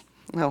is...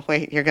 Oh,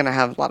 wait, you're going to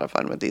have a lot of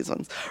fun with these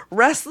ones.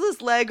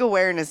 Restless Leg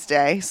Awareness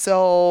Day.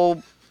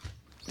 So...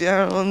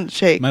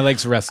 shake. My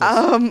leg's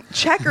restless.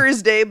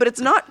 Checkers Day, but it's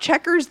not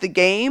Checkers the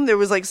game. There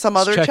was some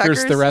other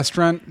Checkers the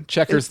restaurant.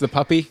 Checkers the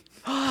puppy.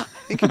 I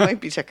think it might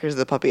be Checkers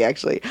the puppy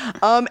actually.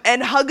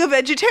 And Hug a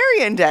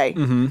Vegetarian Day.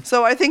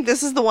 So I think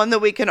this is the one that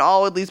we can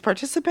all at least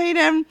participate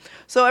in.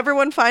 So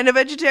everyone find a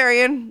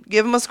vegetarian,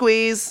 give them a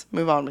squeeze,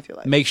 move on with your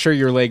life. Make sure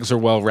your legs are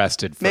well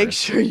rested first. Make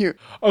sure you...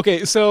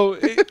 Okay, so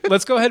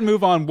let's go ahead and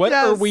move on. What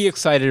are we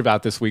excited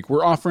about this week?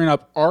 We're offering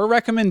up our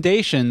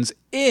recommendations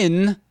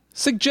in...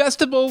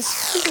 Suggestibles.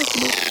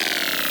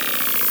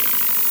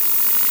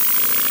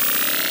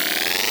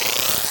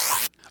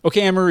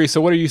 Okay, Anne-Marie,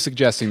 so what are you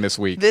suggesting this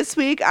week? This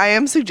week, I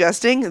am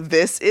suggesting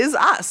This Is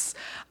Us.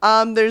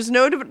 There's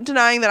no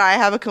denying that I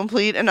have a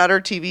complete and utter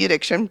TV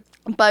addiction,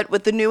 but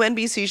with the new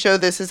NBC show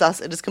This Is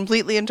Us, it is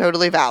completely and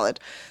totally valid.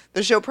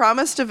 The show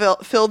promised to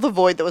fill the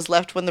void that was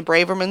left when the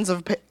Bravermans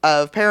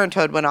of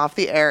Parenthood went off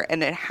the air,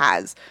 and it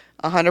has.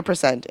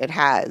 100% it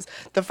has.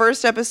 The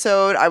first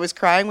episode, I was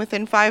crying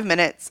within 5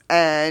 minutes,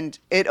 and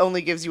it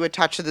only gives you a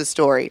touch of the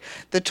story.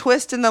 The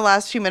twist in the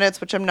last few minutes,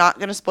 which I'm not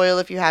going to spoil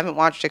if you haven't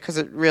watched it because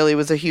it really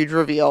was a huge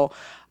reveal,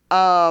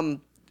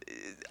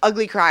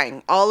 ugly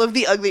crying. All of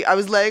the ugly... I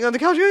was laying on the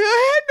couch going,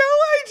 I had no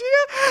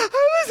idea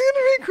I was going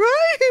to be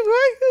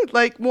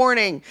crying.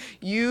 Warning,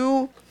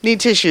 you need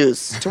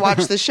tissues to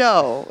watch the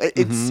show.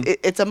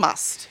 It's a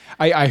must.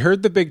 I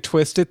heard the big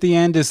twist at the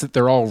end is that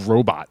they're all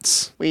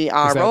robots. We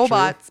are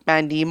robots. True?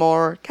 Mandy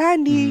Moore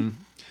Candy.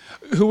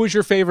 Who was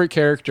your favorite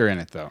character in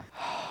it, though?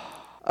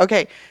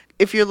 Okay,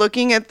 if you're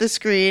looking at the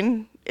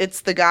screen,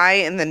 it's the guy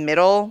in the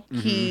middle.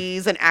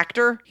 He's an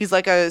actor. He's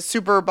like a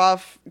super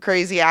buff,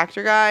 crazy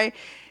actor guy.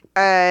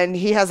 And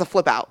he has a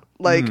flip out,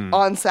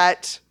 on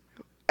set.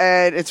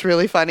 And it's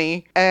really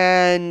funny.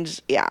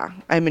 And, yeah,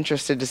 I'm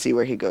interested to see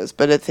where he goes.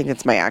 But I think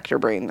it's my actor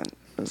brain that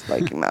is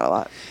liking that a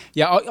lot.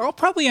 Yeah, I'll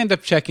probably end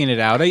up checking it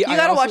out. You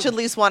got to watch at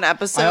least one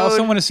episode. I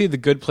also want to see The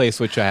Good Place,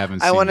 which I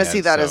haven't seen I want to yet,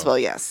 see that as well,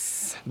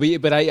 yes.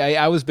 But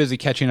I was busy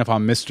catching up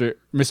on Mr.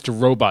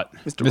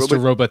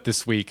 Robot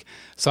this week,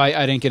 so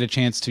I didn't get a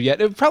chance to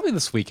yet. Probably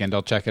this weekend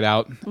I'll check it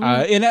out.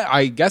 And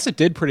I guess it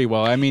did pretty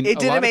well. I mean, it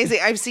did amazing.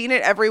 I've seen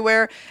it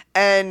everywhere,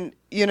 and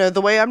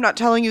the way I'm not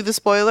telling you the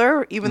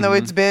spoiler, even though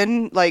it's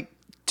been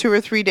 2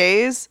 or 3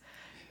 days,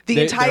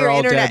 entire they're all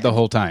internet dead the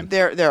whole time.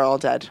 They're all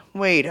dead.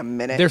 Wait a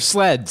minute. They're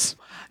sleds.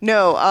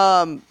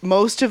 No,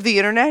 most of the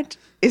internet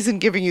isn't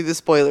giving you the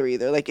spoiler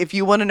either. If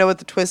you want to know what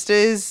the twist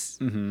is,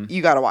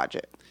 you got to watch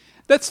it.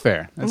 That's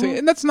fair.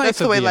 And that's nice. That's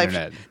the way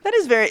internet. That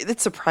is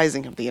that's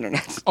surprising of the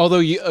internet.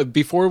 Although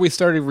before we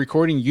started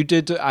recording,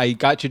 I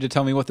got you to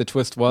tell me what the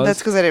twist was. That's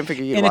because I didn't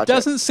figure you'd watch it. And it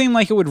doesn't seem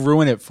like it would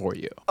ruin it for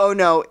you. Oh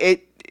no,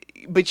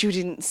 but you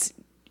didn't.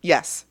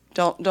 Yes,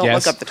 don't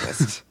look up the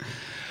twist.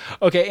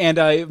 Okay,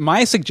 and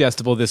my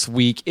suggestible this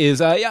week is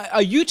a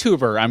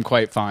YouTuber I'm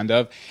quite fond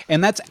of,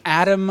 and that's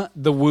Adam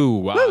the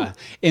Woo,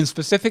 and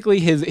specifically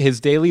his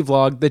daily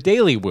vlog, The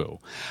Daily Woo.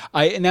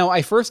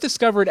 I first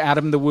discovered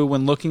Adam the Woo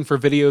when looking for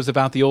videos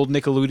about the old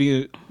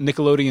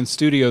Nickelodeon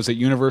studios at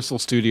Universal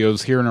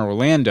Studios here in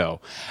Orlando.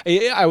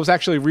 I was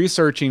actually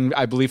researching,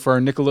 I believe, for our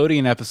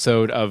Nickelodeon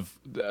episode of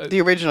the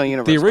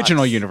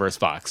original Universe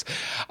Box.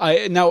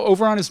 Now,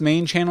 over on his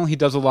main channel, he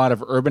does a lot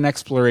of urban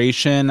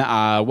exploration,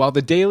 while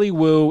The Daily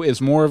Woo is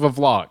more of a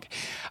vlog.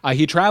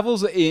 He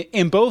travels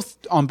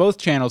on both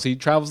channels. He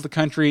travels the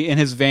country in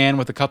his van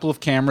with a couple of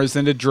cameras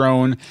and a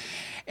drone,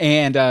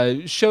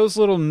 and shows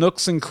little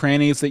nooks and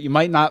crannies that you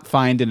might not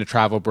find in a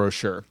travel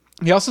brochure.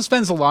 He also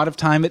spends a lot of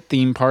time at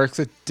theme parks,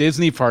 at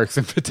Disney parks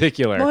in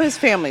particular. Well, his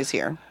family's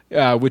here.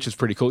 which is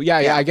pretty cool.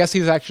 Yeah, I guess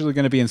he's actually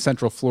going to be in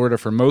Central Florida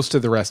for most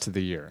of the rest of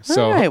the year.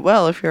 So, all right,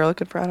 well, if you're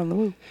looking for Adam the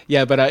Woo.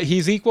 Yeah, but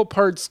he's equal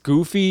parts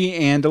goofy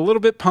and a little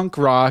bit punk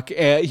rock.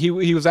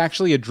 He was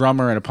actually a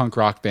drummer in a punk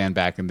rock band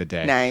back in the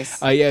day.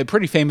 Nice. Yeah,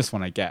 pretty famous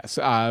one, I guess.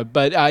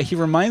 But he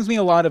reminds me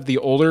a lot of the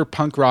older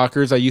punk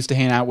rockers I used to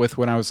hang out with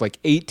when I was like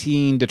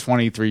 18 to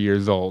 23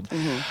 years old.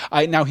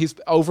 Now he's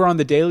over on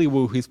the Daily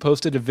Woo. He's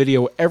posted a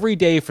video every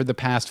day for the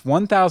past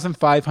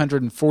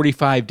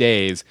 1,545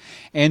 days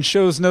and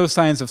shows no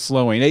signs of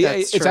slowing.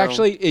 It's true.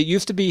 actually, it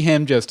used to be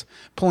him just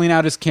pulling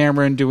out his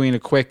camera and doing a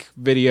quick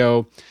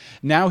video.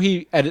 Now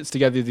he edits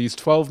together these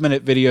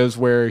 12-minute videos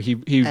where he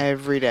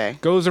every day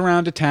goes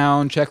around to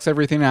town, checks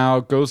everything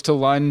out, goes to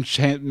lunch,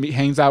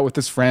 hangs out with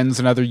his friends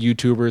and other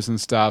YouTubers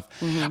and stuff.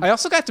 I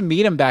also got to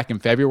meet him back in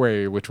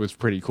February, which was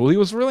pretty cool. He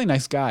was a really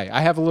nice guy.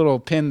 I have a little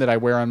pin that I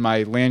wear on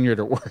my lanyard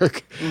at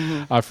work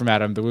from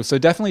Adam the Woo. So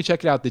definitely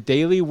check it out. The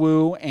Daily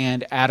Woo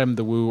and Adam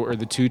the Woo are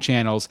the two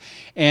channels.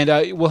 And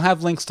we'll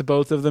have links to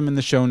both of them in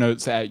the show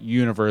notes at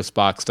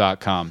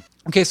universebox.com.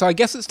 Okay, so I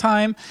guess it's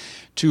time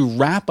to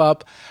wrap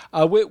up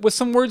with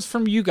some words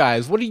from you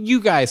guys. What do you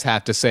guys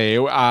have to say?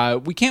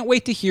 We can't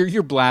wait to hear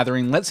your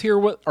blathering. Let's hear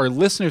what our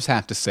listeners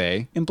have to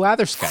say in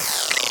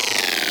Blatherskite.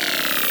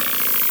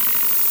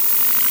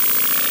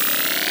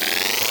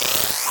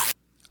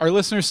 Our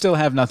listeners still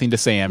have nothing to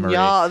say, Emery.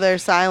 Y'all, they're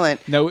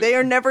silent. No, they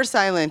are never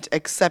silent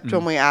except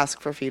when we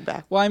ask for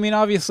feedback. Well, I mean,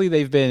 obviously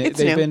they've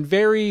been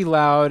very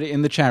loud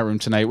in the chat room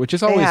tonight, which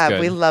is always good.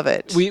 We love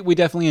it. We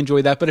definitely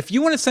enjoy that. But if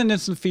you want to send in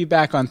some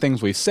feedback on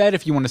things we've said,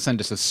 if you want to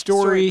send us a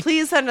story,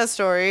 please send us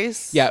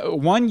stories. Yeah,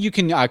 one, you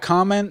can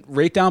comment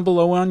right down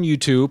below on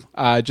YouTube.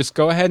 Just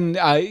go ahead and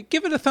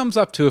give it a thumbs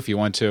up too if you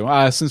want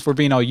to, since we're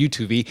being all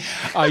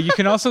YouTube-y. You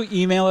can also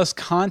email us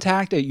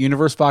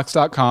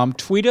contact@universebox.com,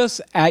 tweet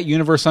us at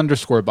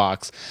universe_box.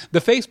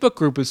 The Facebook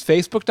group is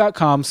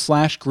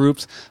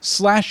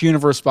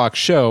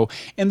facebook.com/groups/universeboxshow,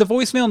 and the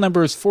voicemail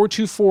number is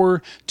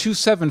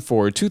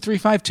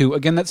 424-274-2352.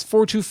 Again, that's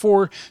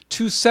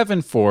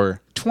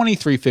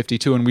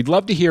 424-274-2352, and we'd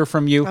love to hear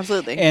from you.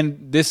 Absolutely.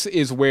 And this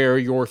is where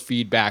your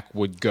feedback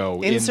would go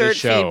in the show. Insert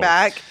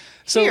feedback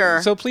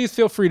here. So please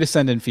feel free to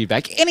send in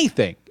feedback.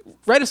 Anything.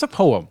 Write us a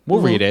poem.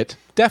 We'll read it.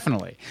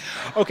 Definitely.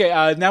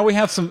 Okay, now we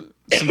have some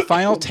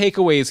final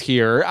takeaways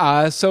here.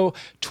 So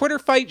Twitter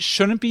fight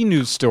shouldn't be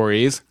news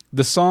stories.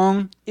 The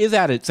song is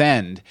at its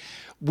end.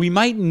 We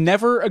might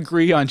never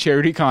agree on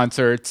charity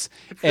concerts.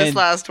 This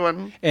last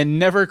one. And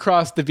never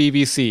cross the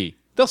BBC.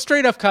 They'll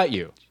straight up cut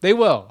you. They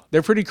will.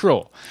 They're pretty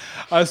cruel.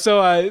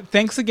 So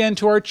thanks again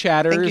to our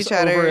chatters,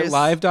 over at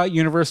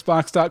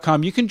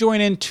live.universebox.com. You can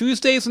join in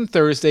Tuesdays and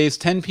Thursdays,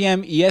 10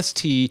 p.m.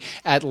 EST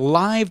at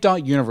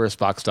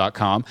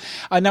live.universebox.com.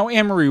 Now,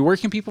 Anne-Marie, where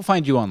can people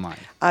find you online?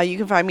 You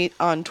can find me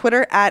on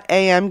Twitter at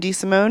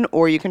amdsimone,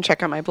 or you can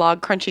check out my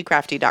blog,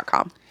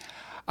 crunchycrafty.com.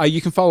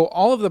 You can follow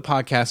all of the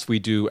podcasts we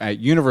do at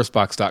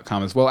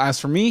universebox.com as well. As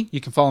for me, you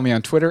can follow me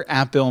on Twitter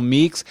at Bill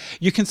Meeks.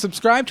 You can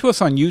subscribe to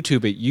us on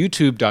YouTube at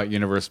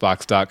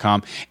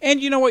youtube.universebox.com. And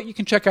you know what? You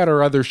can check out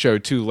our other show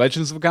too,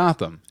 Legends of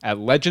Gotham, at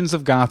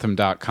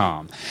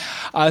legendsofgotham.com.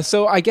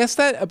 So I guess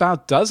that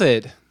about does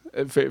it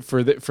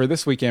for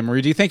this weekend.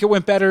 Marie, do you think it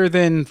went better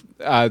than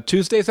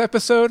Tuesday's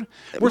episode?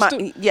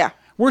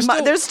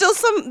 There's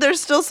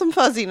still some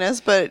fuzziness,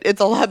 but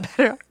it's a lot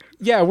better.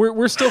 Yeah,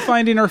 we're still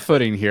finding our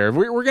footing here.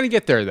 We're going to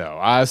get there,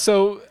 though.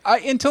 So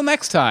until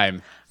next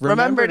time,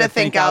 remember to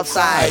think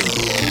outside.